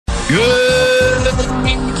Good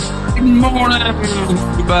morning,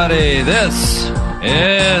 everybody. This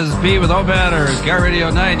is Pete with Hope Matters, Car Radio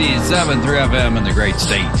 97.3 FM in the great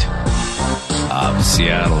state of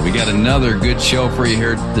Seattle. We got another good show for you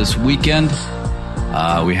here this weekend.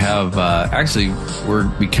 We have, we're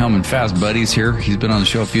becoming fast buddies here. He's been on the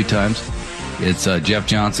show a few times. It's Jeff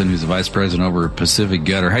Johnson, who's the vice president over at Pacific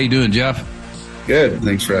Gutter. How you doing, Jeff? Good.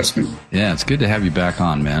 Thanks for asking. Yeah, it's good to have you back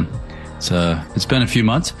on, man. It's been a few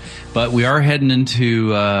months, but we are heading into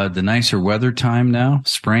the nicer weather time now,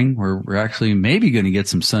 spring. We're actually maybe going to get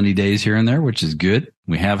some sunny days here and there, which is good.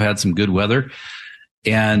 We have had some good weather,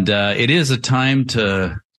 and it is a time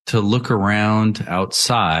to look around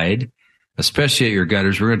outside, especially at your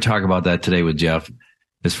gutters. We're going to talk about that today with Jeff,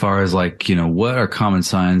 as far as what are common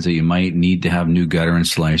signs that you might need to have new gutter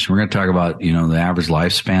installation. We're going to talk about, the average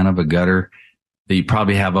lifespan of a gutter that you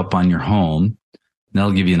probably have up on your home.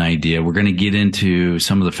 That'll give you an idea. We're going to get into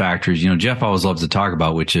some of the factors, Jeff always loves to talk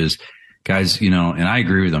about, which is, guys, and I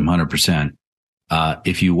agree with him 100%.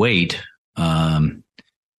 If you wait,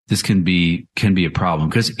 this can be a problem.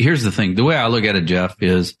 Because here's the thing. The way I look at it, Jeff,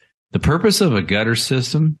 is the purpose of a gutter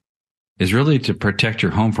system is really to protect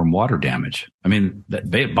your home from water damage. I mean,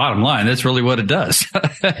 bottom line, that's really what it does.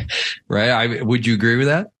 Right? Would you agree with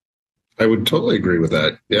that? I would totally agree with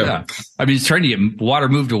that. Yeah. I mean, it's trying to get water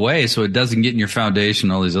moved away so it doesn't get in your foundation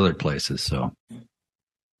and all these other places. So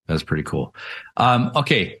that's pretty cool.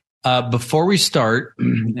 Okay. Before we start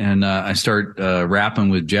and I start rapping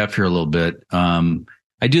with Jeff here a little bit,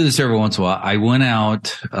 I do this every once in a while. I went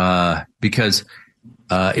out because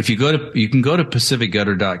if you can go to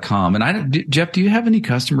pacificgutter.com. And Jeff, do you have any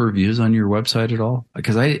customer reviews on your website at all?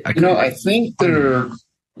 Because I think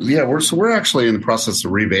we're actually in the process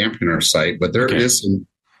of revamping our site, but there is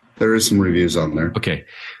some reviews on there. Okay.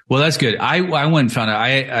 Well, that's good. I went and found out.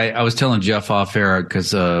 I was telling Jeff off air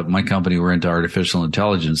because my company, we're into artificial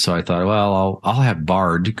intelligence. So I thought, well, I'll have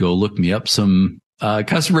Bard go look me up some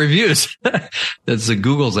customer reviews. That's the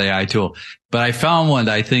Google's AI tool. But I found one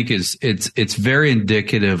that I think it's very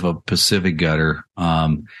indicative of Pacific Gutter.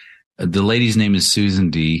 The lady's name is Susan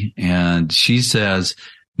D, and she says,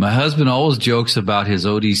 "My husband always jokes about his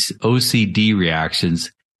OCD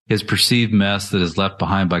reactions, his perceived mess that is left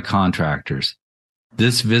behind by contractors.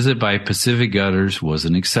 This visit by Pacific Gutters was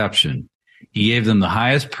an exception. He gave them the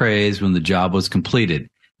highest praise when the job was completed.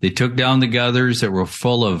 They took down the gutters that were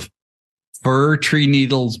full of fir tree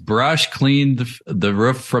needles, cleaned the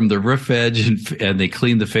roof from the roof edge, and they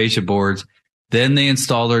cleaned the fascia boards. Then they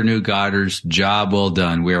installed our new gutters. Job well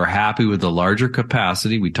done. We are happy with the larger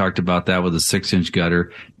capacity." We talked about that with a 6-inch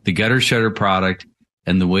gutter, the gutter shutter product,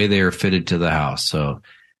 and the way they are fitted to the house. So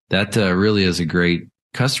that really is a great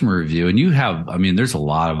customer review. And there's a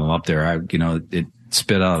lot of them up there. It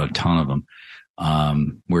spit out a ton of them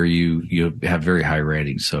where you have very high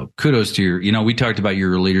ratings. So kudos to your, we talked about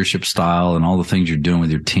your leadership style and all the things you're doing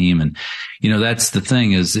with your team. And, that's the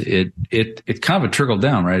thing is it kind of a trickle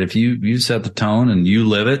down, right? If you set the tone and you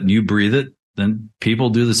live it and you breathe it, then people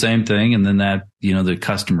do the same thing. And then that, the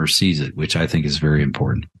customer sees it, which I think is very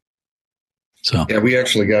important. So, yeah, we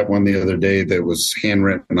actually got one the other day that was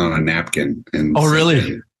handwritten on a napkin. And oh,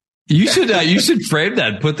 really? You should frame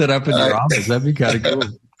that, put that up in your office. That'd be kind of cool.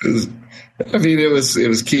 It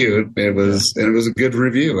was cute. It was a good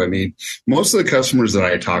review. I mean, most of the customers that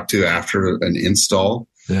I talk to after an install,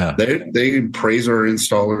 they praise our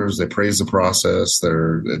installers. They praise the process.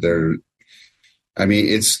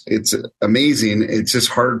 It's amazing. It's just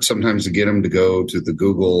hard sometimes to get them to go to the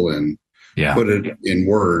Google and put it in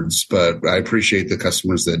words, but I appreciate the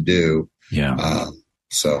customers that do. Yeah.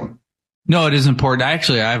 No, it is important. I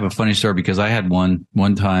have a funny story because I had one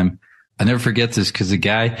time. I never forget this because the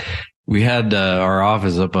guy, we had our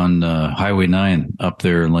office up on Highway 9 up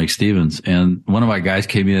there in Lake Stevens. And one of my guys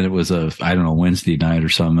came in. It was Wednesday night or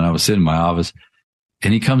something. And I was sitting in my office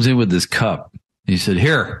and he comes in with this cup. He said,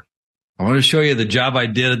 "Here, I want to show you the job I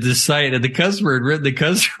did at this site." And the customer had written the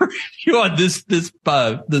customer review on this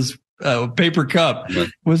paper cup.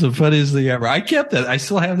 It was the funniest thing ever. I kept that. I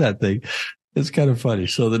still have that thing. It's kind of funny.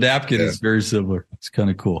 So the napkin is very similar. It's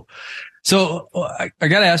kind of cool. So I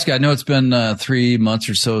got to ask you, I know it's been 3 months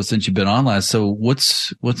or so since you've been on last. So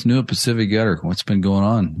what's new at Pacific Gutter? What's been going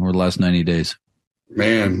on over the last 90 days?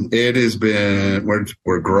 Man, it has been,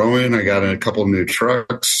 we're growing. I got a couple new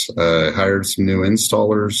trucks, hired some new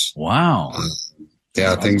installers. Wow.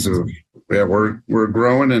 Things have, we're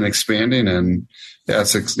growing and expanding, and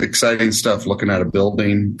it's exciting stuff looking at a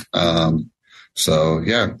building.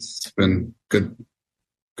 It's been good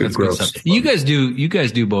growth. You guys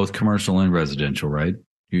do both commercial and residential, right?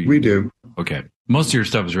 We do. Okay. Most of your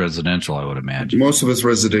stuff is residential, I would imagine. Most of it's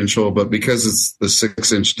residential, but because it's the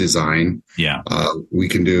 6-inch design, we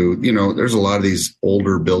can do, there's a lot of these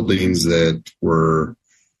older buildings that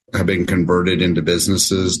have been converted into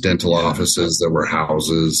businesses, dental offices that were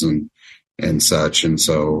houses and such. And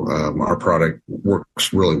so our product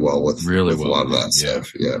works really well with a lot of that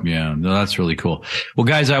stuff. Yeah. Yeah. No, that's really cool. Well,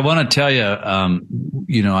 guys, I want to tell you,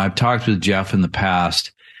 I've talked with Jeff in the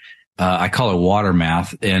past. I call it water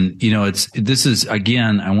math. And, this is,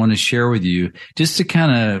 again, I want to share with you just to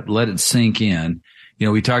kind of let it sink in.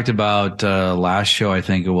 We talked about last show, I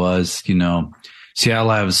think it was, Seattle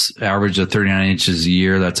has average of 39 inches a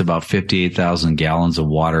year. That's about 58,000 gallons of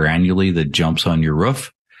water annually that jumps on your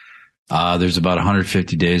roof. There's about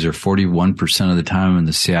 150 days or 41% of the time in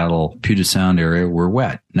the Seattle Puget Sound area we're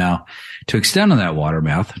wet. Now, to extend on that water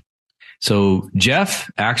math, so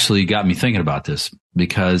Jeff actually got me thinking about this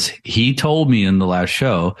because he told me in the last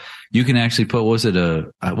show, you can actually put, what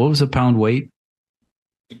was a pound weight?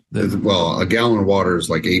 Well, a gallon of water is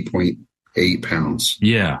like 8.8 pounds.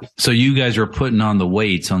 Yeah. So you guys are putting on the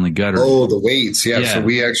weights on the gutter. Oh, the weights. Yeah. So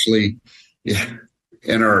we actually,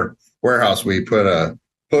 in our warehouse, we put a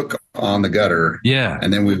hook on the gutter. Yeah.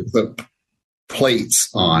 And then we put plates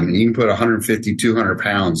on, and you can put 150, 200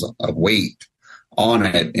 pounds of weight on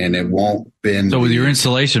it, and it won't bend. So with your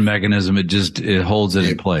installation mechanism, it holds it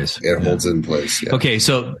in place. It holds it in place. Yeah. Okay.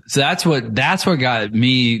 So that's what got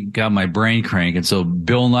my brain cranking. So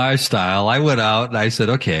Bill Nye style, I went out and I said,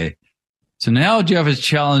 okay, so now Jeff has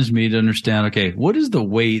challenged me to understand, okay, what is the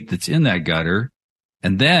weight that's in that gutter?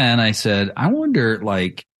 And then I said, I wonder,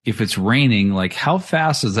 if it's raining, how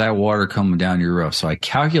fast is that water coming down your roof? So I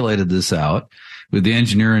calculated this out with the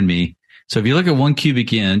engineer and me. So if you look at 1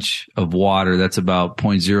 cubic inch of water, that's about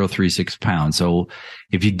 0.036 pounds. So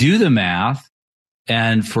if you do the math,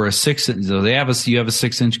 and for a 6-inch, so you have a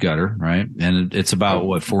 6-inch gutter, right? And it's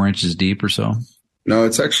about 4 inches deep or so? No,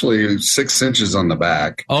 it's actually 6 inches on the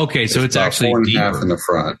back. Okay. So it's actually 4.5 deeper in the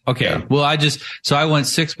front. Okay. Yeah. Well, I went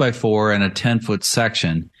 6x4 and a 10-foot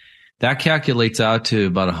section. That calculates out to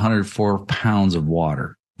about 104 pounds of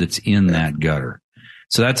water that's in that gutter.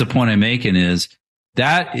 So that's the point I'm making is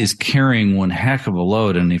that is carrying one heck of a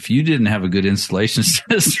load. And if you didn't have a good installation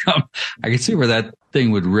system, I could see where that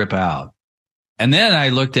thing would rip out. And then I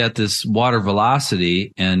looked at this water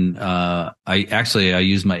velocity, and I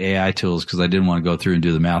used my AI tools because I didn't want to go through and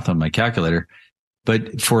do the math on my calculator.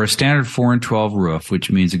 But for a standard 4 and 12 roof, which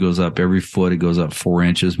means it goes up every foot, it goes up 4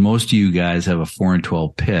 inches. Most of you guys have a 4 and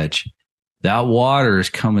 12 pitch. That water is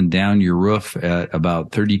coming down your roof at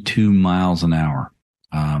about 32 miles an hour,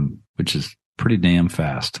 which is pretty damn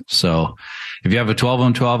fast. So if you have a 12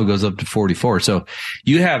 on 12, it goes up to 44. So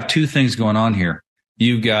you have two things going on here.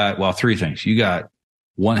 You've got, three things. You got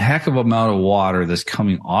one heck of amount of water that's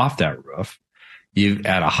coming off that roof. You've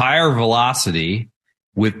at a higher velocity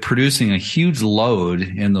with producing a huge load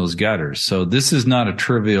in those gutters. So this is not a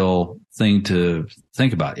trivial thing to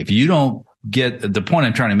think about. If you don't get, the point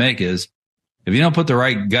I'm trying to make is, if you don't put the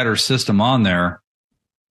right gutter system on there,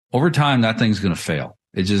 over time, that thing's going to fail.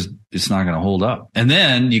 It's not going to hold up. And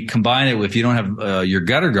then you combine it with, if you don't have your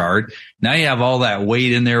gutter guard, now you have all that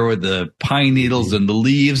weight in there with the pine needles and the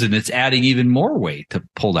leaves, and it's adding even more weight to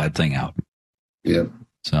pull that thing out. Yeah.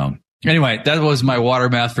 So anyway, that was my water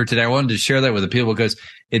math for today. I wanted to share that with the people because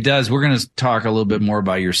we're going to talk a little bit more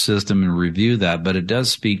about your system and review that, but it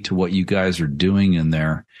does speak to what you guys are doing in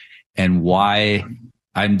there and why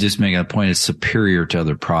I'm just making a point, it's superior to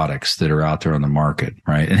other products that are out there on the market,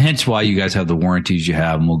 right? And hence why you guys have the warranties you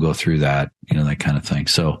have, and we'll go through that, that kind of thing.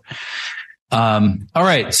 So, all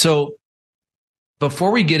right. So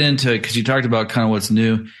before we get into, because you talked about kind of what's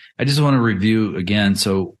new, I just want to review again.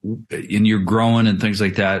 So in your growing and things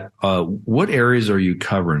like that, what areas are you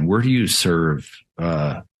covering? Where do you serve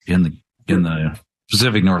in the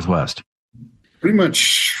Pacific Northwest? Pretty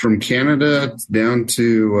much from Canada down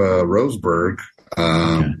to Roseburg.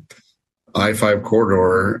 I-5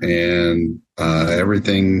 corridor and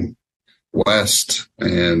everything west,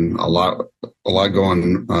 and a lot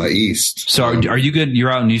going east. So are you good?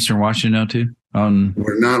 You're out in Eastern Washington now too?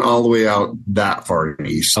 We're not all the way out that far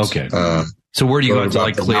east. Okay. So where do you go to,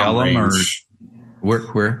 like Cle Elum or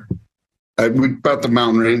where? About the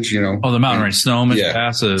mountain range, Oh, the mountain range, Snowman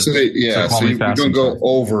Pass. So we don't go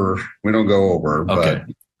over. Okay. But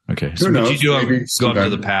okay. So but you do go up to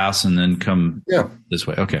the pass and then come this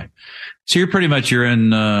way. Okay. So you're in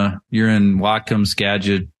Whatcom,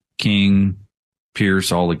 Skagit, King,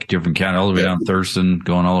 Pierce, all the different counties, all the way down Thurston,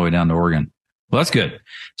 going all the way down to Oregon. Well, that's good.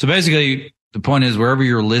 So basically the point is, wherever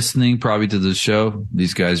you're listening probably to the show,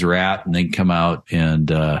 these guys are at, and they can come out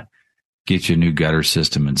and get you a new gutter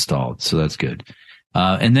system installed. So that's good.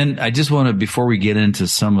 And then I just want to, before we get into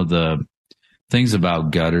some of the things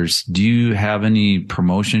about gutters, do you have any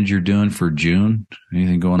promotions you're doing for June?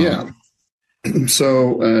 Anything going on? Yeah.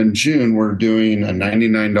 So in June, we're doing a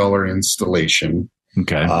 $99 installation.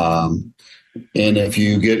 Okay. And if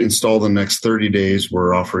you get installed in the next 30 days,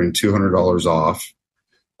 we're offering $200 off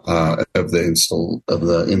of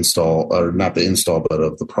the install, or not the install, but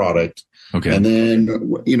of the product. Okay. And then,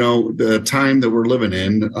 the time that we're living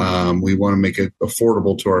in, we want to make it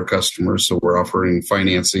affordable to our customers. So we're offering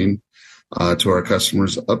financing to our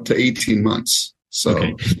customers up to 18 months. So,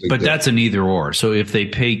 okay. But that's an either or. So if they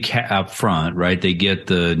pay up front, right, they get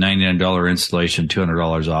the $99 installation,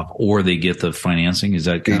 $200 off, or they get the financing. Is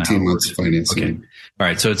that kind of 18 months financing? Okay. All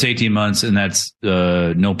right. So it's 18 months, and that's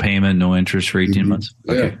no payment, no interest for 18 months.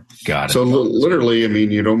 Okay. Yeah. Got it. So literally, I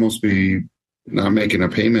mean, you'd almost be not making a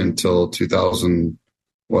payment until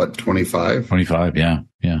 2025? 25. Yeah.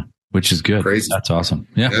 Yeah. Which is good. Crazy. That's awesome.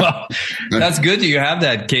 Yeah. Well, that's good that you have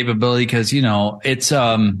that capability, because, it's,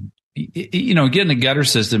 getting a gutter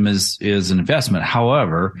system is an investment.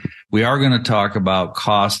 However, we are going to talk about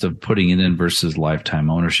cost of putting it in versus lifetime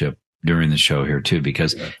ownership during the show here too,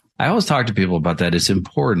 because I always talk to people about that. It's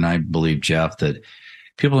important, I believe, Jeff, that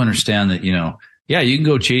people understand that, you can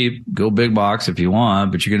go cheap, go big box if you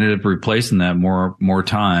want, but you're going to end up replacing that more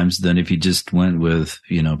times than if you just went with,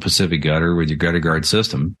 Pacific Gutter with your gutter guard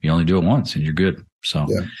system. You only do it once and you're good. So,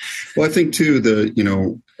 yeah. Well, I think too,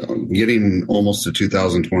 getting almost to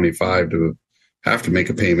 2025 to have to make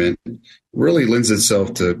a payment really lends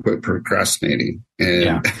itself to quit procrastinating.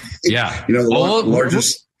 And yeah.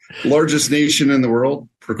 Largest nation in the world,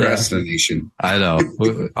 procrastination. Yeah. I know.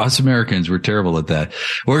 Us Americans, we're terrible at that.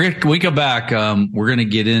 When we come back, we're going to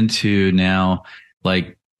get into now,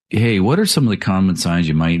 like, hey, what are some of the common signs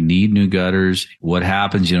you might need new gutters? What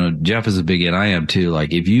happens? Jeff is a big, and I am too.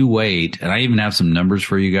 Like, if you wait, and I even have some numbers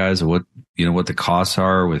for you guys of what the costs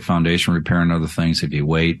are with foundation repair and other things if you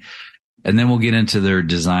wait. And then we'll get into their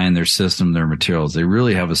design, their system, their materials. They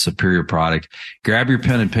really have a superior product. Grab your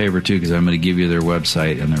pen and paper too, because I'm going to give you their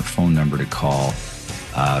website and their phone number to call.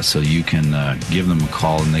 So you can give them a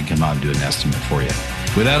call and they come out and do an estimate for you.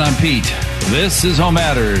 With that, I'm Pete. This is Home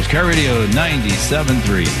Matters, Car Radio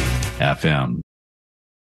 97.3 FM.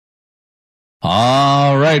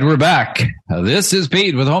 All right, we're back. This is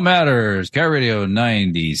Pete with Home Matters, Car Radio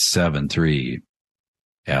 97.3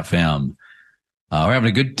 FM. We're having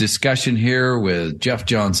a good discussion here with Jeff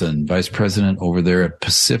Johnson, Vice President over there at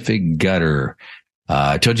Pacific Gutter.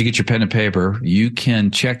 I told you to get your pen and paper. You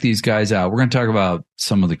can check these guys out. We're going to talk about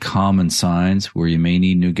some of the common signs where you may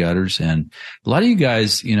need new gutters. And a lot of you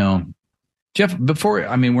guys, Jeff, we're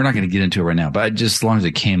not going to get into it right now, but just as long as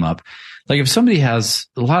it came up, like if somebody has,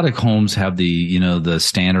 a lot of homes have the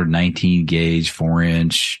standard 19 gauge,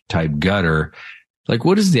 4-inch type gutter. Like,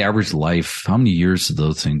 what is the average life? How many years do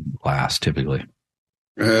those things last typically?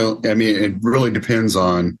 Well, it really depends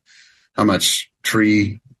on how much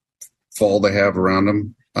tree fall they have around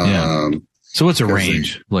them. Yeah. So what's a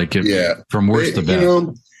range? From worst to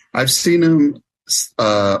best? I've seen them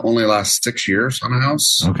only last 6 years on a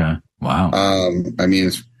house. Okay. Wow.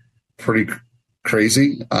 It's pretty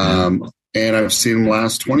crazy. And I've seen them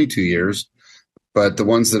last 22 years. But the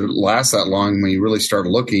ones that last that long, when you really start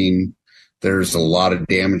looking, there's a lot of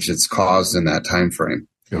damage that's caused in that time frame.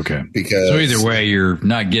 Okay. So either way, you're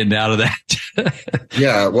not getting out of that.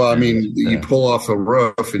 Yeah. Well, you pull off a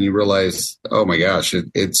roof and you realize, oh my gosh,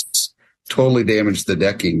 it's totally damaged the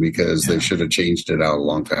decking because they should have changed it out a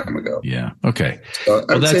long time ago. Yeah. Okay. So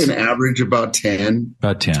I would say an average about 10.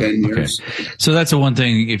 About 10 years. Okay. So that's the one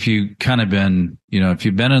thing. If you kind of been, if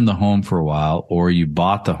you've been in the home for a while, or you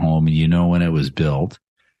bought the home and when it was built,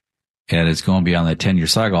 and it's going beyond that 10-year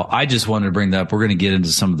cycle. I just wanted to bring that up. We're going to get into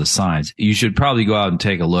some of the signs. You should probably go out and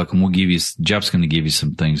take a look, and Jeff's going to give you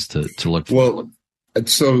some things to look for. Well,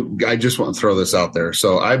 so I just want to throw this out there.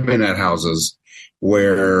 So I've been at houses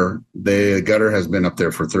where the gutter has been up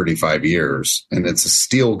there for 35 years, and it's a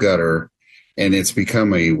steel gutter, and it's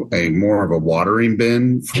become a more of a watering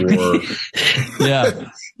bin for. Yeah.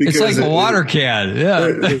 It's like a water can.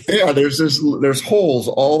 Yeah. Yeah. There's holes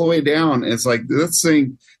all the way down. It's like this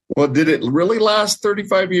thing. Well, did it really last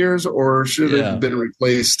 35 years, or should it have been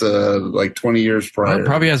replaced like 20 years prior? Well, it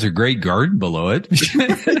probably has a great garden below it.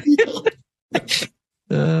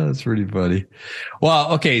 That's pretty funny.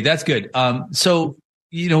 Well, okay, that's good. So,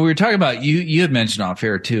 we were talking about, you had mentioned off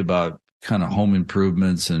air too about kind of home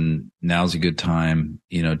improvements, and now's a good time,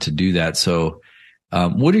 to do that. So,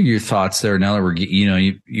 what are your thoughts there now that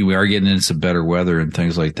we are getting into some better weather and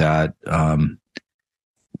things like that?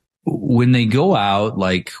 when they go out,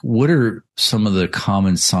 like, what are some of the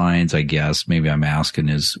common signs, I guess, maybe I'm asking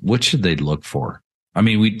is, what should they look for? I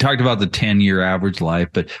mean, we talked about the 10-year average life,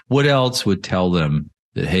 but what else would tell them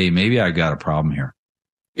that, hey, maybe I got a problem here?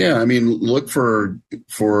 Yeah. I mean, look for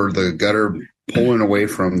the gutter pulling away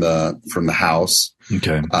from the house.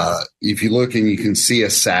 Okay. If you look and you can see a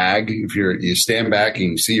sag, if you stand back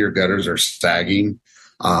and you see your gutters are sagging,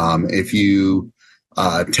 if you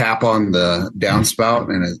tap on the downspout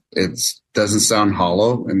and it doesn't sound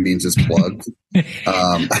hollow, it means it's plugged.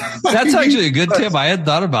 That's actually a good tip. I hadn't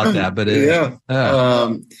thought about that, but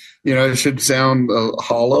it should sound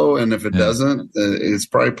hollow, and if it doesn't, it's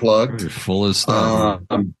probably plugged. Full of stuff.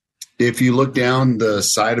 If you look down the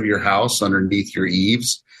side of your house underneath your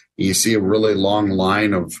eaves, you see a really long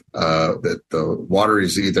line of that the water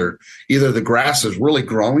is either the grass is really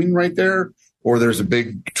growing right there, or there's a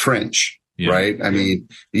big trench. Yeah. Right. I mean,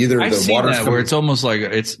 either I've the water where it's almost like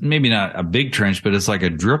it's maybe not a big trench, but it's like a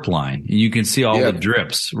drip line. You can see all the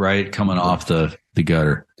drips, right, coming off the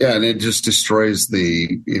gutter. Yeah. And it just destroys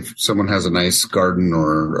if someone has a nice garden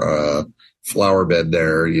or flower bed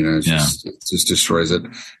there, it just destroys it.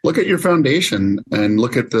 Look at your foundation and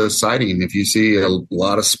look at the siding. If you see a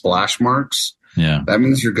lot of splash marks, that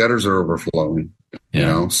means your gutters are overflowing,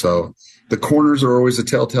 so. The corners are always a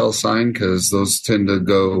telltale sign because those tend to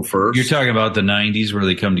go first. You're talking about the 90s where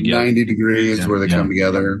they come together. 90 degrees where they come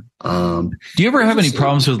together. Do you ever have any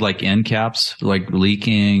problems with like end caps, like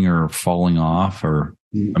leaking or falling off? Or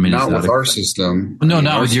I mean, not with our system. No,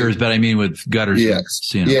 not with yours, but I mean with gutters. Yes.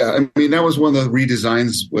 Yeah. I mean, that was one of the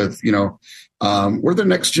redesigns with, we're the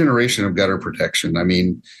next generation of gutter protection. I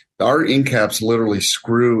mean, our end caps literally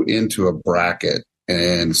screw into a bracket.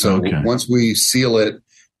 And so once we seal it,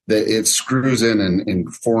 it screws in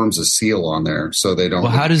and forms a seal on there, so they don't.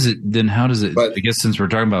 Well, how does it? But, I guess since we're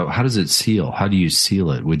talking about how does it seal? How do you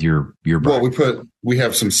seal it with your bracket? Well, we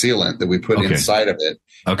have some sealant that we put inside of it,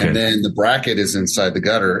 and then the bracket is inside the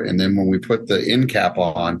gutter, and then when we put the end cap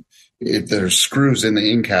on, there's screws in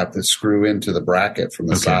the end cap that screw into the bracket from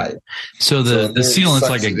the side. So the sealant's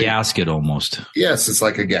like a gasket almost. Yes, it's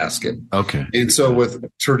like a gasket. Okay, and so with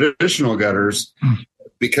traditional gutters,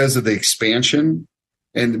 because of the expansion.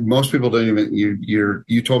 And most people don't even.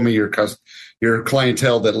 You told me your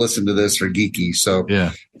clientele that listen to this are geeky. So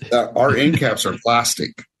our end caps are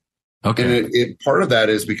plastic. Okay, and part of that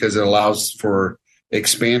is because it allows for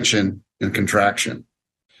expansion and contraction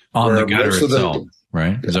on the gutter itself.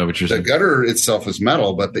 Right? Is that what you're saying? The gutter itself is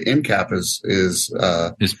metal, but the end cap is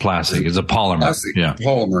plastic. It's a polymer. Plastic,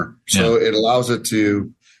 polymer. So it allows it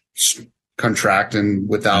to contract and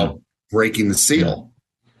without breaking the seal.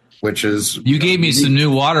 Which is you gave me some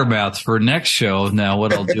new water baths for next show. Now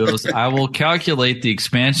what I'll do is I will calculate the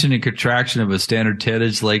expansion and contraction of a standard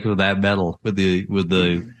 10-inch lake with that metal with the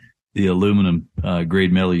aluminum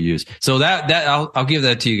grade metal you use. So that I'll give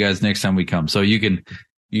that to you guys next time we come. So you can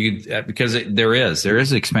because there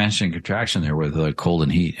is expansion and contraction there with cold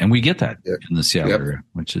and heat, and we get that in the Seattle area,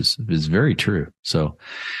 which is very true. So,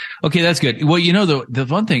 okay, that's good. Well, the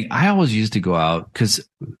one thing I always used to go out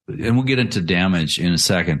and we'll get into damage in a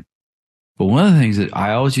second. But one of the things that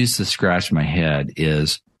I always used to scratch my head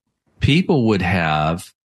is people would they'd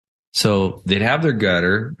have their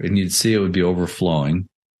gutter and you'd see it would be overflowing.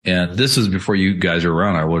 And this was before you guys were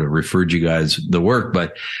around. I would have referred you guys the work,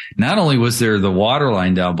 but not only was there the water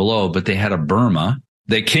line down below, but they had a Burma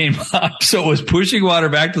that came up. So it was pushing water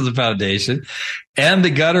back to the foundation and the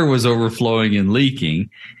gutter was overflowing and leaking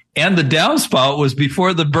and the downspout was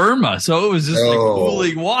before the Burma. So it was just like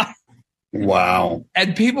cooling water. Wow.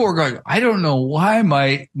 And people were going, I don't know why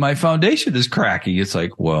my foundation is cracking. It's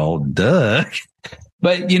like, well, duh.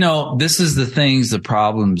 But, this is the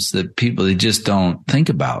problems that they just don't think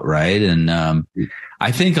about, right? And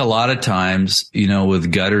I think a lot of times,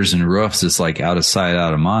 with gutters and roofs, it's like out of sight,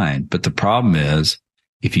 out of mind. But the problem is,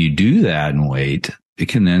 if you do that and wait, it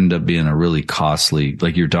can end up being a really costly,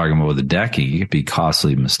 like you're talking about with the decking, it could be a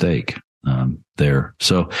costly mistake there.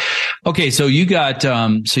 So, okay, so you got,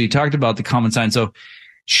 so you talked about the common signs. So,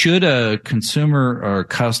 should a consumer or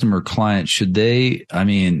customer client,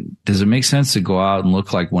 does it make sense to go out and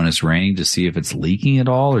look like when it's raining to see if it's leaking at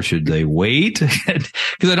all, or should they wait? Because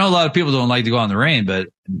I know a lot of people don't like to go out in the rain, but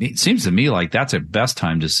it seems to me like that's the best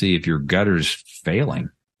time to see if your gutter's failing.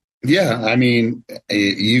 Yeah.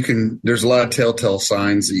 There's a lot of telltale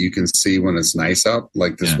signs that you can see when it's nice out,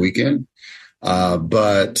 like this weekend.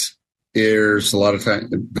 But there's a lot of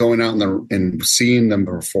time going out and seeing them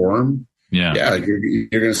perform. Yeah, you're going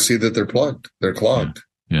to see that they're plugged. They're clogged.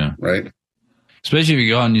 Yeah. Right. Especially if you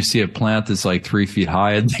go out and you see a plant that's like 3 feet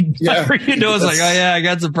high and it's like, oh yeah, I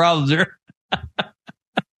got some problems here.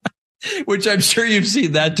 Which I'm sure you've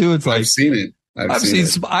seen that too. It's like I've seen it.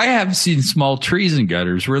 I have seen small trees in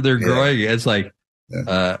gutters where they're growing. It's like,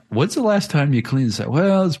 when's the last time you cleaned this out?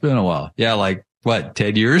 Well, it's been a while. Yeah, like what,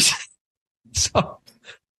 10 years? So,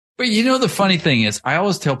 but the funny thing is, I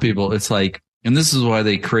always tell people it's like, and this is why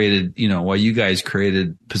they created, why you guys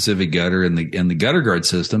created Pacific Gutter and the Gutter Guard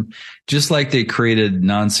system, just like they created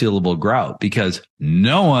non-sealable grout, because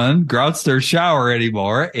no one grouts their shower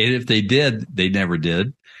anymore. And if they did, they never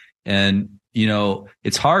did. And,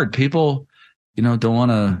 it's hard. People, don't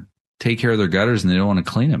want to take care of their gutters and they don't want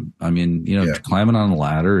to clean them. I mean, climbing on a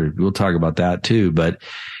ladder, we'll talk about that too, but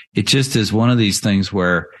it just is one of these things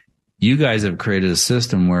where you guys have created a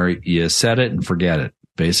system where you set it and forget it.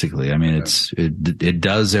 Basically, I mean, it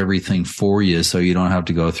does everything for you, so you don't have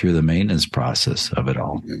to go through the maintenance process of it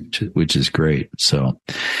all, which is great. So,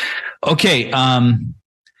 okay,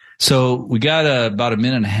 so we got about a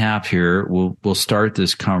minute and a half here. We'll start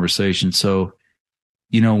this conversation. So,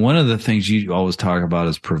 one of the things you always talk about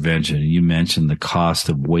is prevention. You mentioned the cost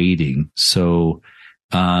of waiting. So,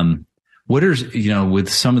 what are with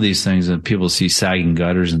some of these things that people see sagging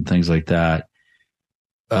gutters and things like that?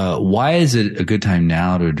 Why is it a good time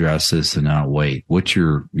now to address this and not wait? What's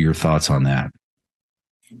your thoughts on that?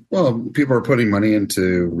 Well, people are putting money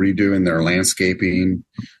into redoing their landscaping,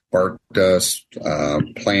 bark dust,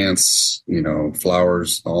 plants,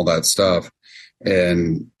 flowers, all that stuff.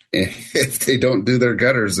 And if they don't do their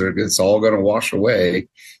gutters, it's all going to wash away.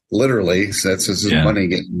 Literally, so that's just money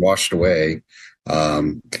getting washed away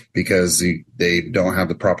because they don't have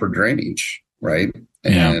the proper drainage, right?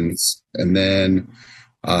 And then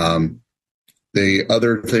the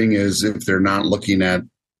other thing is, if they're not looking at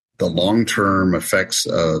the long-term effects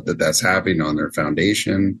that's happening on their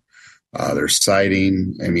foundation, their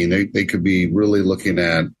siding, I mean, they could be really looking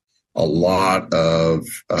at a lot of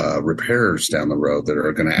repairs down the road that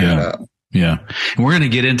are going to add up. Yeah. And we're going to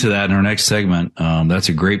get into that in our next segment. That's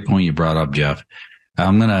a great point you brought up, Jeff.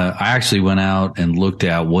 I actually went out and looked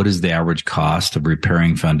at what is the average cost of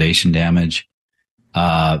repairing foundation damage.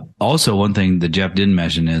 Also, one thing that Jeff didn't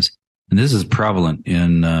mention is, and this is prevalent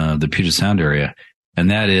in the Puget Sound area,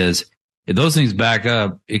 and that is, if those things back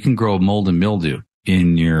up, it can grow mold and mildew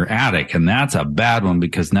in your attic. And that's a bad one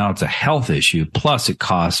because now it's a health issue. Plus it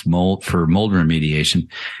costs mold remediation.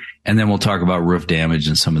 And then we'll talk about roof damage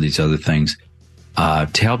and some of these other things, to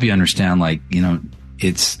help you understand,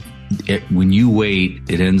 when you wait,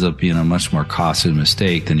 it ends up being a much more costly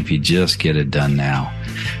mistake than if you just get it done now.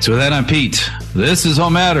 So with that, I'm Pete. This is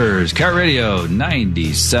Home Matters, Cat Radio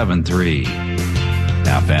 97.3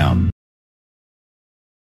 FM.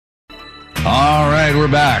 All right, we're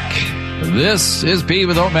back. This is Pete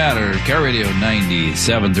with Home Matters, Cat Radio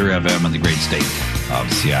 97.3 FM in the great state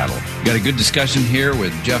of Seattle. We got a good discussion here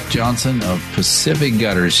with Jeff Johnson of Pacific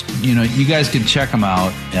Gutters. You guys can check them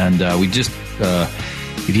out. And we just...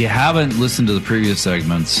 if you haven't listened to the previous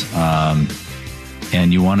segments,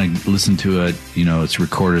 and you want to listen to it, it's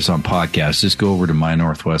recorded on podcast, just go over to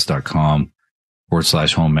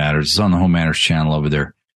mynorthwest.com/Home Matters. It's on the Home Matters channel over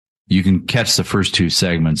there. You can catch the first two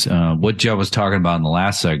segments. What Jeff was talking about in the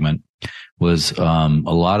last segment was a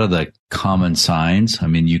lot of the common signs. I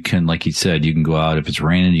mean, you can, like he said, you can go out. If it's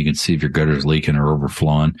raining, you can see if your gutter is leaking or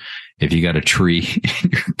overflowing. If you got a tree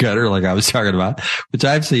in your gutter, like I was talking about, which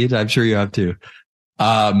I've seen, I'm sure you have too.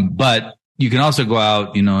 But you can also go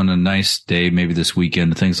out, on a nice day, maybe this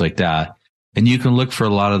weekend, things like that. And you can look for a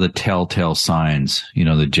lot of the telltale signs,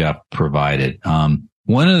 that Jeff provided.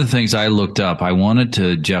 One of the things I looked up, I wanted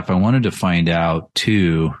to find out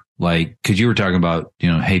too, cause you were talking about,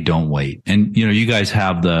 hey, don't wait. And, you guys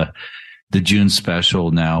have the June special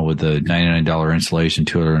now with the $99 installation,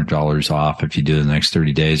 $200 off if you do the next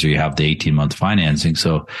 30 days, or you have the 18-month financing.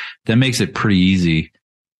 So that makes it pretty easy,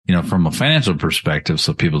 from a financial perspective,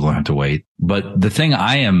 so people don't have to wait. But the thing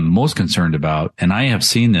I am most concerned about, and I have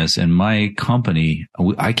seen this in my company,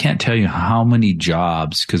 I can't tell you how many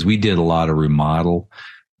jobs, because we did a lot of remodel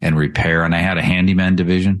and repair, and I had a handyman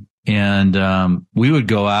division. And we would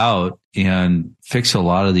go out and fix a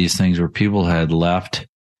lot of these things where people had left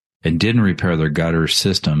and didn't repair their gutter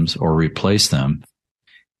systems or replace them.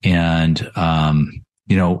 And,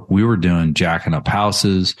 we were doing jacking up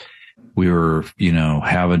houses. We were,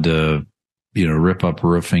 having to, rip up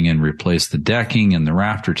roofing and replace the decking and the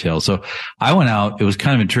rafter tail. So I went out. It was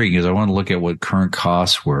kind of intriguing because I wanted to look at what current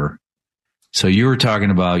costs were. So you were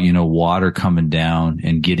talking about, water coming down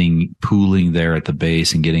and pooling there at the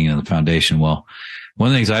base and getting into the foundation. Well, one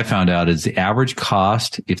of the things I found out is the average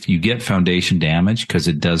cost, if you get foundation damage, because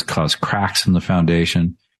it does cause cracks in the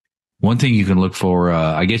foundation. One thing you can look for,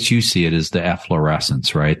 I guess you see it, is the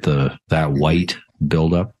efflorescence, right? That white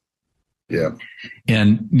buildup. Yeah.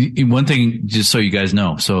 And one thing, just so you guys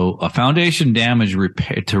know, so a foundation damage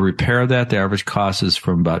repair, to repair that, the average cost is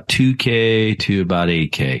from about $2,000 to about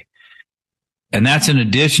 $8,000. And that's in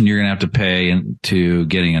addition, you're going to have to pay to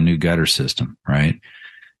getting a new gutter system, right?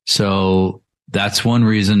 So that's one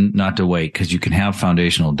reason not to wait, because you can have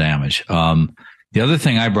foundational damage. The other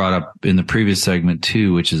thing I brought up in the previous segment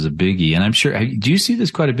too, which is a biggie, and I'm sure, do you see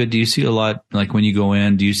this quite a bit? Do you see a lot, like when you go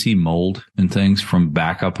in, do you see mold and things from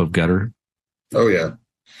backup of gutter? Oh yeah.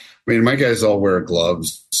 I mean, my guys all wear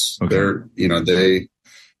gloves. Okay.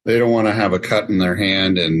 They don't want to have a cut in their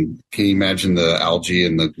hand. And can you imagine the algae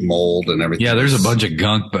and the mold and everything? Yeah, there's a bunch of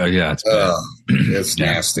gunk, but yeah, it's bad. It's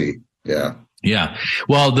nasty. Yeah. Yeah.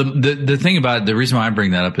 Well, the thing about it, the reason why I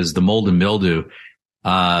bring that up is the mold and mildew,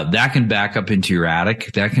 that can back up into your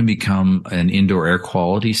attic. That can become an indoor air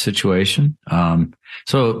quality situation.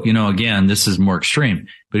 So, again, this is more extreme,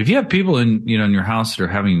 but if you have people in your house that are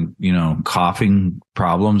having, coughing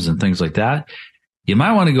problems and things like that, you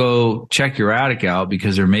might want to go check your attic out,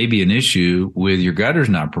 because there may be an issue with your gutters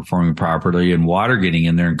not performing properly and water getting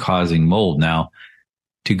in there and causing mold. Now,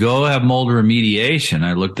 to go have mold remediation,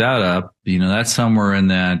 I looked that up, that's somewhere in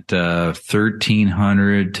that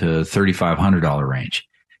 $1,300 to $3,500 range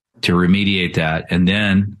to remediate that. And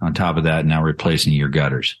then on top of that, now replacing your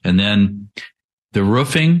gutters. And then the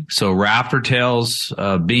roofing, so rafter tails,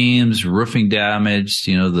 beams, roofing damage,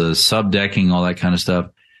 the subdecking, all that kind of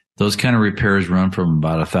stuff. Those kind of repairs run from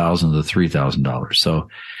about $1,000 to $3,000. So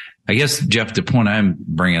I guess, Jeff, the point I'm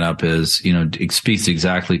bringing up is, it speaks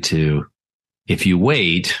exactly to, if you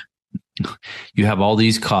wait, you have all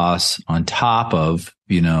these costs on top of,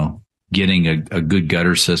 getting a good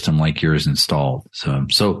gutter system like yours installed.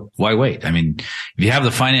 So why wait? I mean, if you have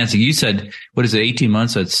the financing, you said, what is it, 18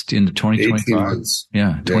 months? That's into 2025.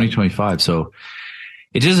 Yeah, 2025. So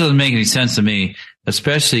it just doesn't make any sense to me,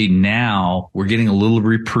 especially now we're getting a little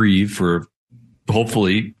reprieve for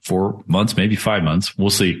hopefully 4 months, maybe 5 months. We'll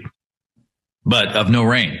see. But of no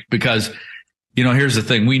rain, because here's the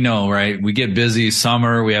thing. We know, right? We get busy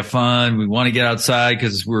summer. We have fun. We want to get outside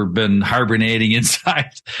because we've been hibernating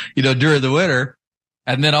inside, during the winter.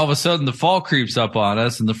 And then all of a sudden the fall creeps up on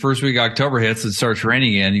us, and the first week of October hits and starts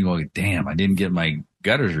raining again. You go, damn, I didn't get my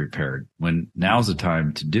gutters repaired, when now's the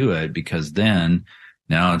time to do it, because then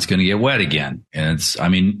now it's going to get wet again. And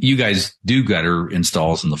you guys do gutter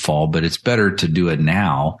installs in the fall, but it's better to do it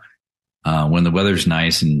now, when the weather's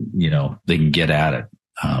nice and, they can get at it.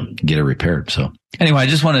 Get it repaired. So anyway, I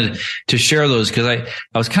just wanted to share those, because I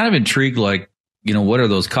was kind of intrigued, like, what are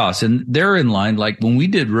those costs? And they're in line. Like when we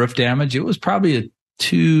did roof damage, it was probably a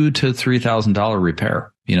 $2,000 to $3,000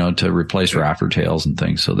 repair, to replace rafter tails and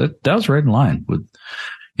things. So that was right in line with,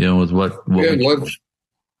 with what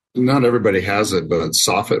not everybody has it, but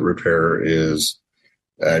soffit repair is,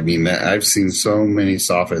 I've seen so many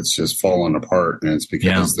soffits just falling apart, and it's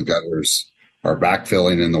because the gutters are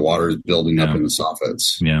backfilling and the water is building up in the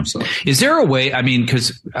soffits. Yeah. So, is there a way?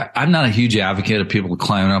 Because I'm not a huge advocate of people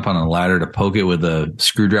climbing up on a ladder to poke it with a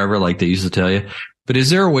screwdriver like they used to tell you. But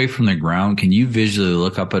is there a way from the ground? Can you visually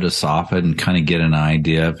look up at a soffit and kind of get an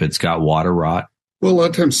idea if it's got water rot? Well, a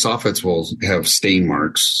lot of times soffits will have stain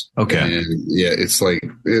marks. Okay. And it's like,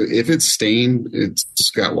 if it's stained,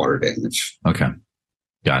 it's got water damage. Okay.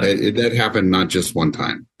 Got it. That happened not just one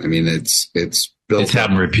time. It's built. It's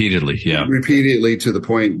happened repeatedly. Yeah. Repeatedly, to the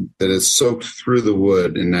point that it's soaked through the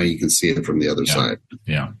wood, and now you can see it from the other side.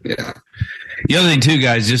 Yeah. Yeah. The other thing too,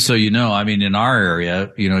 guys, just so you know, in our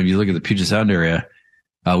area, if you look at the Puget Sound area,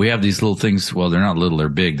 we have these little things. Well, they're not little, they're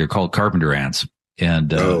big. They're called carpenter ants.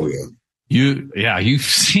 And, you've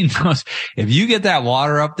seen those. If you get that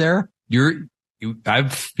water up there,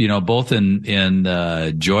 I've both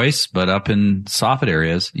in Joyce, but up in soffit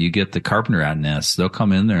areas, you get the carpenter ant nests. They'll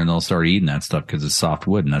come in there and they'll start eating that stuff because it's soft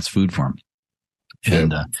wood and that's food for them.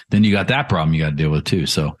 And then you got that problem you got to deal with too.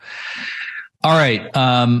 So, all right.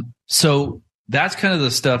 So that's kind of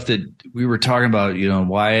the stuff that we were talking about,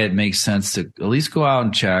 why it makes sense to at least go out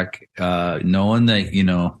and check, knowing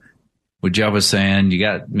that, what Jeff was saying, you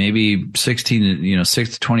got maybe 6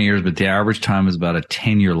 to 20 years, but the average time is about a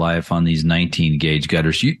 10-year life on these 19 gauge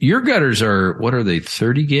gutters. Your gutters are, what are they,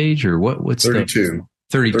 30 gauge or what's 32.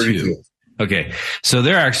 32. Okay. So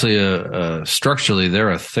they're actually structurally,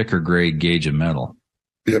 they're a thicker grade gauge of metal.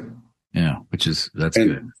 Yep. Yeah. That's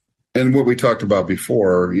good. And what we talked about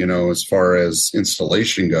before, as far as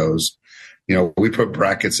installation goes, we put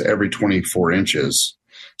brackets every 24 inches.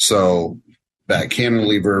 So that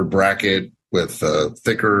cantilever bracket with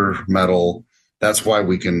thicker metal, that's why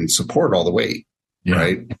we can support all the weight,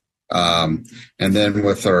 right? And then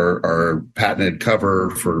with our patented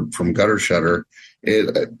cover from Gutter Shutter,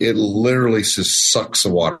 it literally just sucks the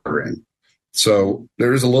water in. So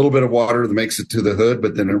there's a little bit of water that makes it to the hood,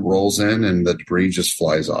 but then it rolls in and the debris just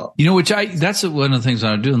flies off. That's one of the things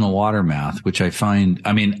I do in the water math, which I find,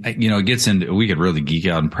 it gets into, we could really geek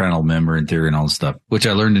out on Prandtl membrane theory and all this stuff, which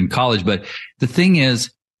I learned in college. But the thing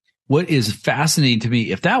is, what is fascinating to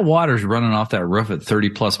me, if that water's running off that roof at 30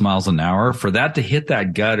 plus miles an hour, for that to hit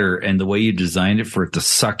that gutter and the way you designed it for it to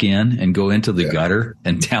suck in and go into the gutter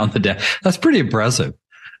and down the deck, that's pretty impressive.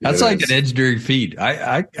 That's like an engineering feat.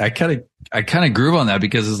 I kind of groove on that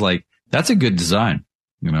because it's like, that's a good design,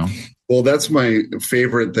 Well, that's my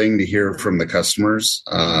favorite thing to hear from the customers.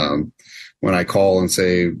 When I call and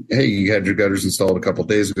say, hey, you had your gutters installed a couple of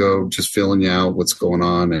days ago, just filling you out what's going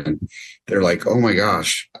on. And they're like, oh my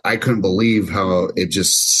gosh, I couldn't believe how it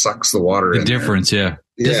just sucks the water in. The difference. There.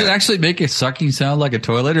 Yeah. Does it actually make a sucking sound like a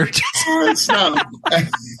toilet or just? It's not.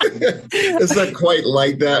 It's not quite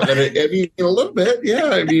like that, but a little bit. Yeah.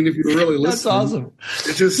 I mean, if you really listen. That's awesome.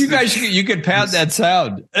 You could patent that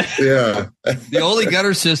sound. Yeah. The only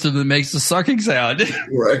gutter system that makes the sucking sound.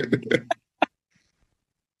 Right.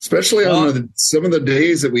 Especially on some of the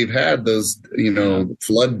days that we've had, those,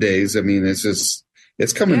 flood days. I mean, it's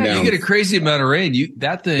coming down. You get a crazy amount of rain.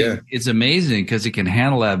 It's amazing because it can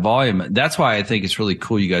handle that volume. That's why I think it's really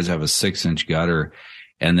cool. You guys have a 6-inch gutter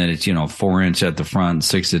and then it's, 4-inch at the front,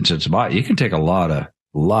 6-inch at the bottom. You can take a lot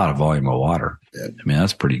of volume of water. Yeah. I mean,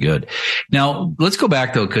 that's pretty good. Now let's go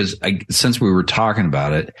back though, because since we were talking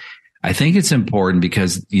about it, I think it's important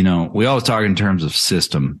because, we always talk in terms of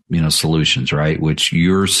system, solutions, right? Which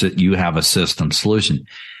you have a system solution.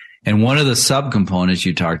 And one of the subcomponents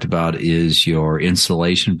you talked about is your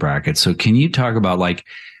insulation bracket. So can you talk about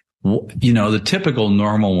the typical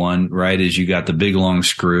normal one, right? Is you got the big long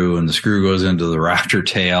screw and the screw goes into the rafter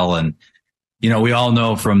tail. And, we all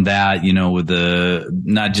know from that, with the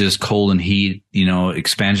not just cold and heat,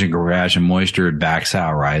 expansion, garage and moisture, it backs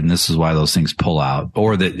out, right? And this is why those things pull out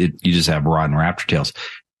or that you just have rotten rafter tails.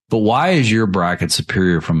 But why is your bracket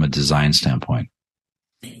superior from a design standpoint?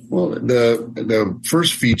 Well, the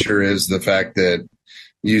first feature is the fact that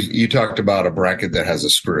you talked about a bracket that has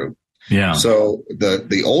a screw. Yeah. So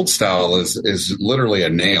the old style is literally a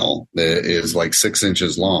nail that is like 6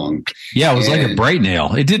 inches long. Yeah, it was like a bright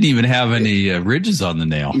nail. It didn't even have any ridges on the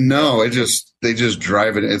nail. No, they just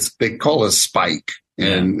drive it. They call it a spike,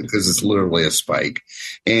 and because it's literally a spike.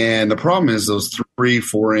 And the problem is those 3,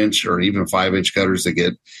 4-inch or even 5-inch gutters that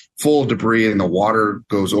get full of debris and the water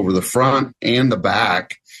goes over the front and the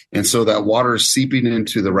back. And so that water is seeping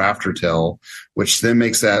into the rafter tail, which then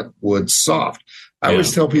makes that wood soft. I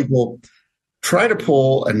always tell people, try to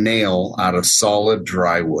pull a nail out of solid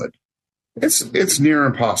dry wood. It's near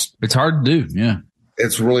impossible. It's hard to do. Yeah.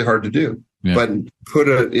 It's really hard to do. Yeah. But put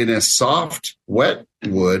it in a soft, wet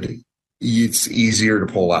wood, it's easier to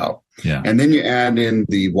pull out. Yeah. And then you add in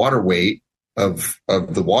the water weight of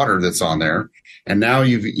the water that's on there. And now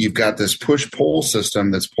you've got this push-pull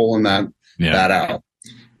system that's pulling that out.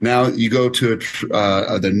 Now you go to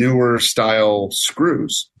the newer style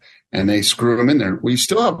screws. And they screw them in there. We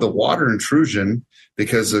still have the water intrusion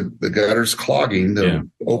because the gutter's clogging. The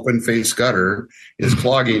open face gutter is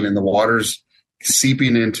clogging and the water's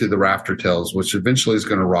seeping into the rafter tails, which eventually is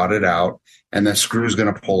going to rot it out and the screw is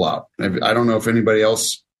going to pull out. I don't know if anybody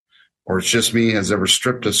else or it's just me has ever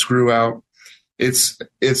stripped a screw out. It's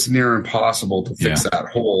near impossible to fix that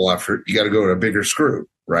hole after you got to go to a bigger screw,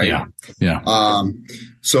 right? Yeah.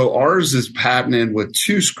 So ours is patented with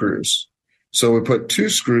 2 screws. So we put 2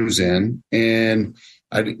 screws in, and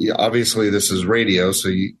obviously this is radio, so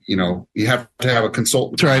you have to have a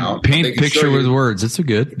consultant. That's right. Paint picture with words. That's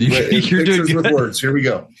good. You're doing good. With words. Here we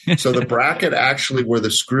go. So the bracket actually where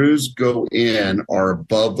the screws go in are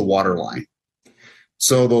above the water line.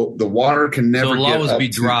 So the water can never get always be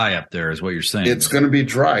dry up there is what you're saying. It's going to be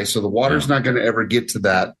dry. So the water's not going to ever get to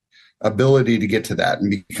that ability to get to that. And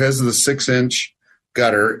because of the 6-inch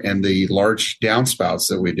gutter and the large downspouts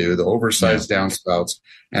that we do, the oversized downspouts,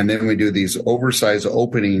 and then we do these oversized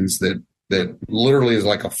openings that literally is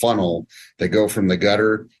like a funnel that go from the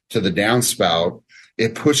gutter to the downspout.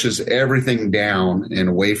 It pushes everything down and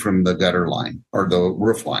away from the gutter line or the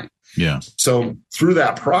roof line. Yeah. So through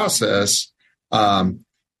that process,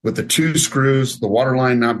 with the 2 screws, the water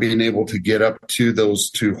line not being able to get up to those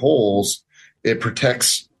 2 holes, it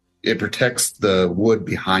protects the wood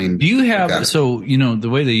behind. Do you have, the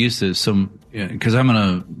way they use this, because I'm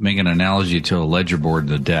going to make an analogy to a ledger board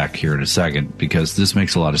in the deck here in a second, because this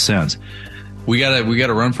makes a lot of sense. We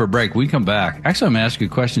gotta run for a break. We come back. Actually, I'm gonna ask you a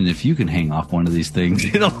question. If you can hang off one of these things,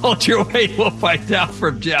 it'll hold your weight. We'll find out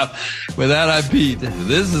from Jeff. With that, I'm Pete.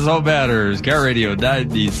 This is Home Matters, Car Radio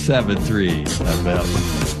 97.3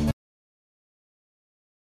 FM.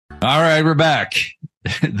 All right, we're back.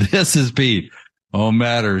 This is Pete. Home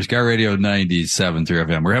Matters, Car Radio 97.3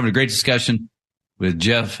 FM. We're having a great discussion with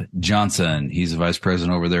Jeff Johnson. He's the vice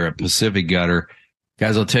president over there at Pacific Gutter.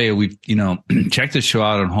 Guys, I'll tell you, check this show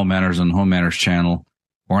out on Home Matters on the Home Matters channel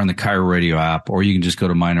or on the KIRO Radio app, or you can just go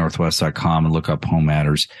to mynorthwest.com and look up Home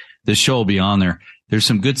Matters. This show will be on there. There's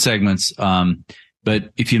some good segments.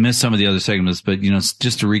 But if you missed some of the other segments,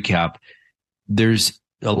 just to recap, there's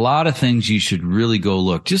a lot of things you should really go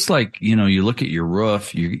look. Just like, you look at your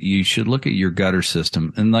roof, you should look at your gutter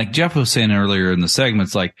system. And like Jeff was saying earlier in the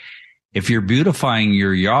segments, like if you're beautifying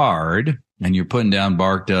your yard, and you're putting down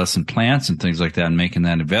bark dust and plants and things like that and making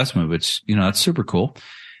that investment, which, that's super cool.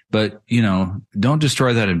 But, don't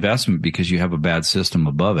destroy that investment because you have a bad system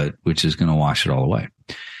above it, which is going to wash it all away.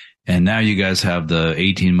 And now you guys have the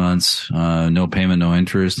 18 months, no payment, no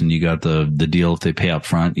interest. And you got the deal if they pay up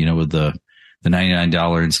front, with the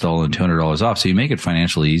 $99 install and $200 off. So you make it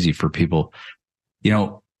financially easy for people.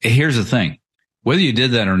 Here's the thing, whether you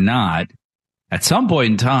did that or not, at some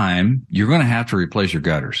point in time, you're going to have to replace your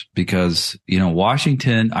gutters because,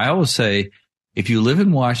 Washington, I always say, if you live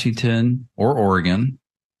in Washington or Oregon,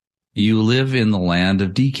 you live in the land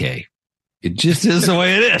of decay. It just is the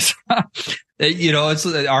way it is. It's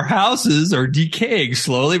our houses are decaying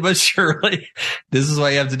slowly but surely. This is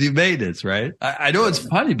why you have to do maintenance, right? I know it's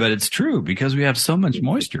funny, but it's true because we have so much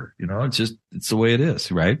moisture. It's the way it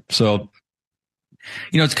is, right? So,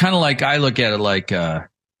 it's kind of like I look at it like,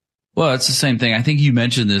 well, it's the same thing. I think you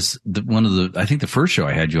mentioned this, I think the first show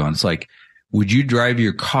I had you on, it's like, would you drive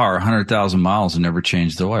your car 100,000 miles and never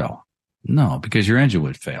change the oil? No, because your engine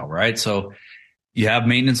would fail, right? So you have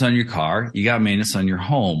maintenance on your car. You got maintenance on your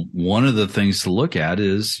home. One of the things to look at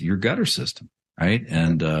is your gutter system, right?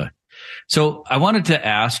 And, so I wanted to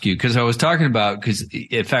ask you, because I was talking about, because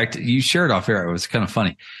in fact, you shared off air. It was kind of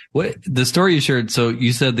funny. What the story you shared. So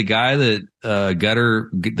you said the guy that, the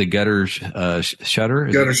gutter shutter.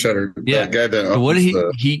 Gutter shutter. Yeah. The guy that what did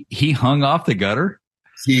he hung off the gutter?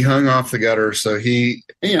 He hung off the gutter. So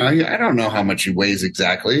I don't know how much he weighs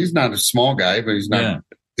exactly. He's not a small guy, but he's not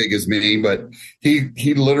big as me, but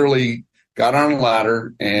he literally got on a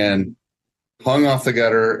ladder and hung off the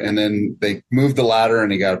gutter, and then they moved the ladder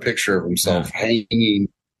and he got a picture of himself hanging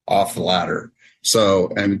off the ladder.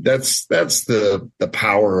 So, and that's the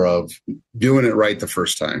power of doing it right the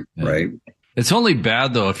first time, right? It's only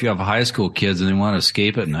bad though if you have high school kids and they want to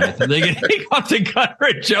escape at night, they can take off the gutter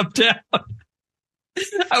and jump down.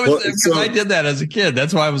 I did that as a kid.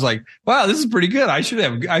 That's why I was like, wow, this is pretty good. I should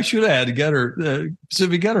have had a gutter,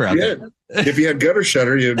 Pacific Gutter out there. If you had gutter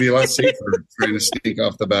shutter, you'd be a lot safer trying to sneak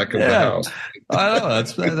off the back of the house. I know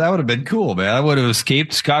that would have been cool, man. I would have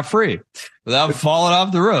escaped scot-free without falling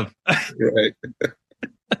off the roof. Right.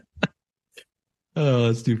 Oh,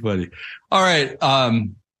 that's too funny. All right.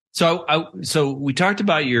 So we talked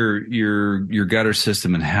about your gutter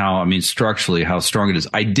system and how, structurally, how strong it is.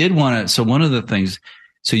 I did want to, so one of the things,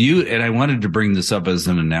 I wanted to bring this up as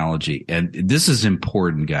an analogy, and this is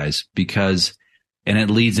important, guys, because, and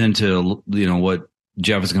it leads into, what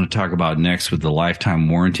Jeff is going to talk about next with the lifetime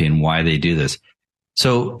warranty and why they do this.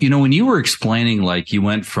 So, when you were explaining, like you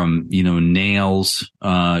went from, nails,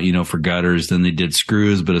 for gutters, then they did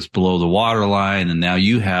screws, but it's below the water line. And now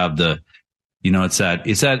you have it's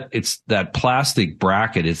that plastic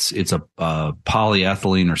bracket. It's a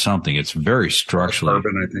polyethylene or something. It's very structurally.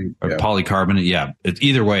 Carbon, I think. Or polycarbonate. Yeah. It's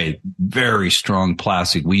either way, very strong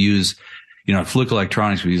plastic. We use, at Fluke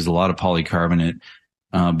Electronics, we use a lot of polycarbonate,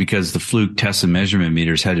 because the Fluke test and measurement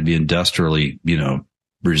meters had to be industrially,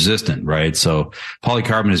 resistant, right? So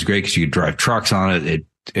polycarbonate is great because you can drive trucks on it.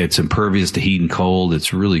 It's impervious to heat and cold.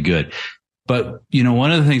 It's really good. But,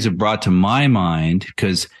 one of the things that brought to my mind,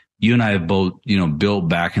 because you and I have both, built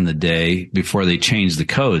back in the day before they changed the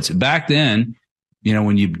codes. Back then,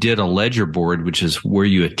 when you did a ledger board, which is where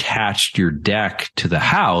you attached your deck to the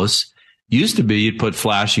house, used to be you'd put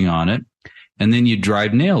flashing on it and then you'd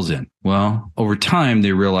drive nails in. Well, over time,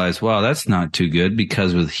 they realized, wow, that's not too good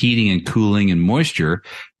because with heating and cooling and moisture,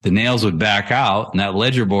 the nails would back out and that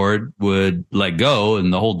ledger board would let go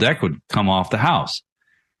and the whole deck would come off the house.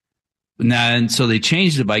 And so they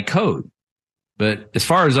changed it by code. But as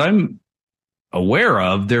far as I'm aware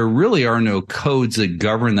of, there really are no codes that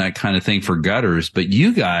govern that kind of thing for gutters. But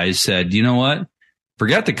you guys said, you know what?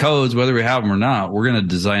 Forget the codes, whether we have them or not. We're going to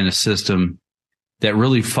design a system that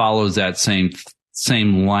really follows that same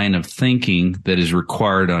same line of thinking that is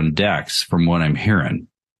required on decks from what I'm hearing.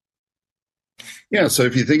 Yeah. So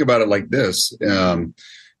if you think about it like this,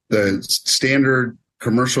 the standard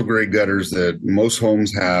commercial grade gutters that most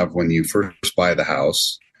homes have when you first buy the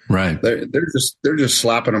house, right? They're just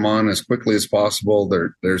slapping them on as quickly as possible.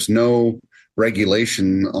 There's no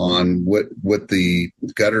regulation on what the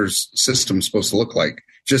gutters system is supposed to look like.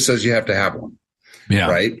 It just says you have to have one. Yeah.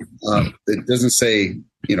 Right. It doesn't say,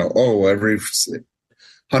 every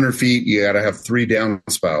 100 feet, you got to have 3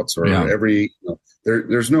 downspouts or every,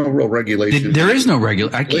 there's no real regulation. There is no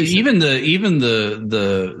regulation. Even the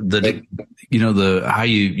how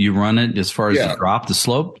you run it as far as the drop, the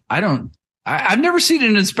slope. I've never seen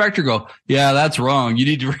an inspector go, yeah, that's wrong. You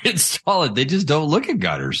need to reinstall it. They just don't look at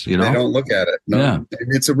gutters. They don't look at it. No. Yeah.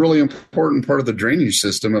 It's a really important part of the drainage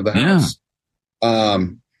system of the house. Yeah.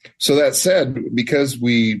 So that said, because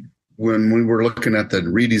when we were looking at the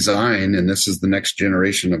redesign, and this is the next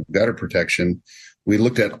generation of gutter protection, we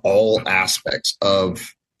looked at all aspects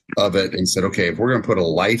of it and said, okay, if we're going to put a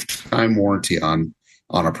lifetime warranty on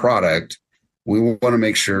a product, we want to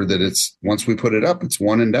make sure that once we put it up, it's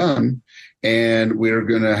one and done, and we're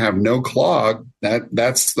going to have no clog.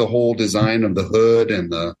 That's the whole design of the hood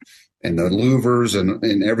and the louvers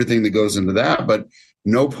and everything that goes into that, but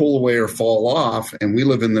no pull away or fall off. And we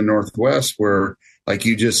live in the Northwest where, like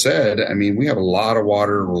you just said, I mean, we have a lot of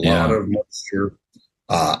water, a lot of moisture,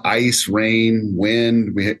 ice, rain,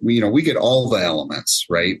 wind. We get all the elements,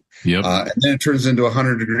 right? Yep. And then it turns into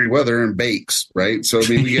 100-degree weather and bakes, right? So I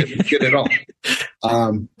mean, we get it all.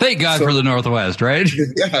 Thank God for the Northwest, right?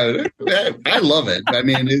 Yeah, I love it. I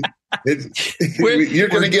mean, you're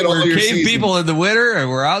going to get all your cave people in the winter, and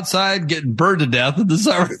we're outside getting burned to death in the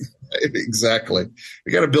summer. Exactly.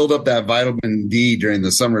 We got to build up that vitamin D during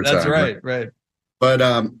the summertime. That's right. But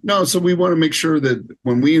no, so we want to make sure that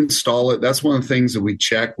when we install it, that's one of the things that we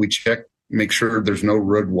check. We check, make sure there's no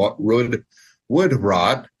wood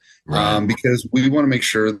rot, because we want to make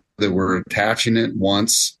sure that we're attaching it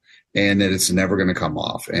once and that it's never going to come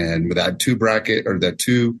off. And with that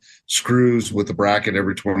 2 screws with the bracket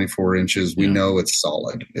every 24 inches, we know it's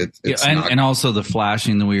solid. And also the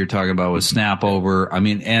flashing that we were talking about with snap over. I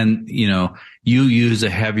mean, and you use a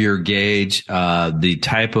heavier gauge, the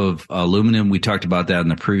type of aluminum. We talked about that in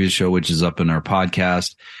the previous show, which is up in our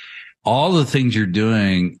podcast. All the things you're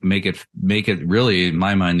doing make it really, in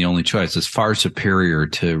my mind, the only choice. Is far superior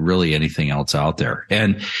to really anything else out there.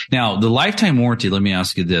 And now the lifetime warranty, let me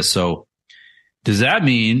ask you this. So does that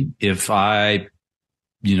mean if I,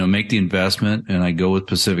 make the investment and I go with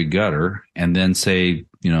Pacific Gutter and then say,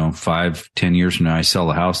 5-10 years from now, I sell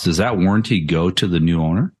the house, does that warranty go to the new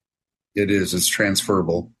owner? It is. It's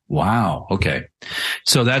transferable. Wow. Okay.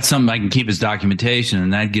 So that's something I can keep as documentation,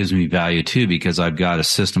 and that gives me value too, because I've got a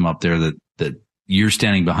system up there that you're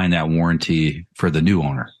standing behind that warranty for the new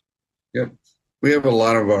owner. Yep. We have a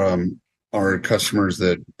lot of our customers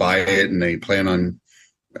that buy it and they plan on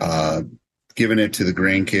giving it to the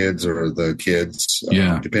grandkids or the kids.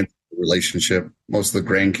 Depending on the relationship. Most of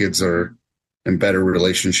the grandkids are in better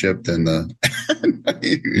relationship than the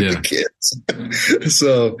kids.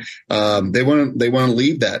 So they want to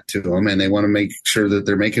leave that to them, and they want to make sure that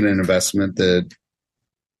they're making an investment that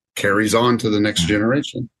carries on to the next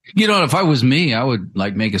generation. If I was me, I would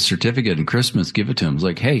make a certificate in Christmas, give it to them. It's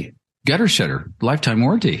like, hey, gutter shutter, lifetime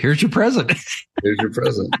warranty. Here's your present. Here's your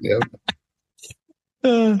present. Yep.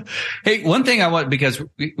 Hey, one thing I want, because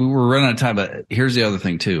we're running out of time, but here's the other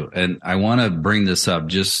thing too. And I want to bring this up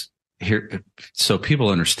just here so people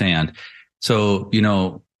understand. So,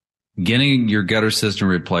 getting your gutter system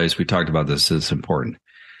replaced, we talked about this, is important,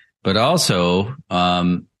 but also,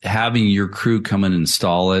 having your crew come and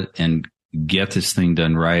install it and get this thing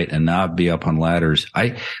done right and not be up on ladders.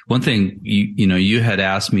 One thing, you had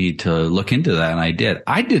asked me to look into that, and I did.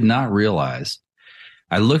 I did not realize.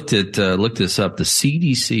 I looked this up. The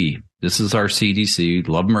CDC, this is our CDC,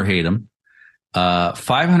 love them or hate them.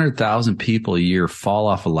 500,000 people a year fall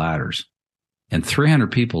off of ladders, and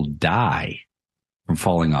 300 people die from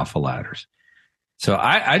falling off of ladders. So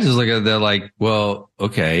I just look at that like, well,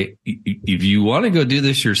 okay, if you want to go do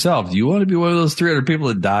this yourself, do you want to be one of those 300 people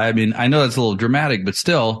that die? I mean, I know that's a little dramatic, but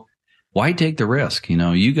still, why take the risk?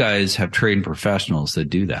 You guys have trained professionals that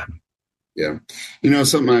do that. Yeah.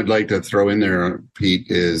 Something I'd like to throw in there, Pete,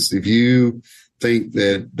 is if you think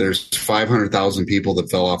that there's 500,000 people that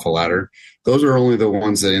fell off a ladder, those are only the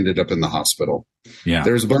ones that ended up in the hospital. Yeah.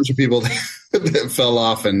 There's a bunch of people that fell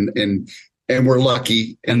off and And we're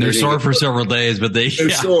lucky. And they're sore for several days, but they're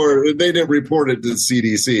sore. They didn't report it to the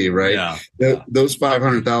CDC, right? Yeah. Those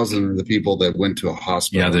 500,000 are the people that went to a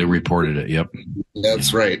hospital. Yeah, they reported it. Yep.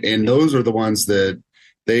 That's right. And those are the ones that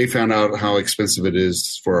they found out how expensive it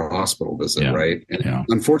is for a hospital visit, right? And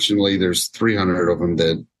unfortunately, there's 300 of them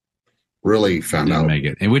that really found out. Make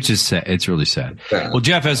it, and which is sad. It's really sad. Yeah. Well,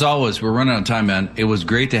 Jeff, as always, we're running out of time, man. It was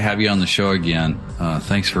great to have you on the show again.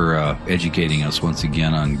 Thanks for educating us once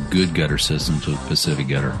again on good gutter systems with Pacific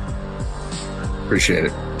Gutter. Appreciate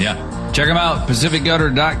it. Yeah. Check them out,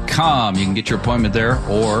 pacificgutter.com. You can get your appointment there,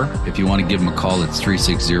 or if you want to give them a call, it's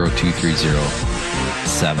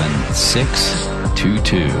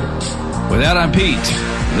 360-230-7622. With that, I'm Pete.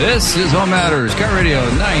 This is Home Matters, Car Radio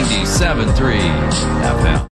 97.3 FM.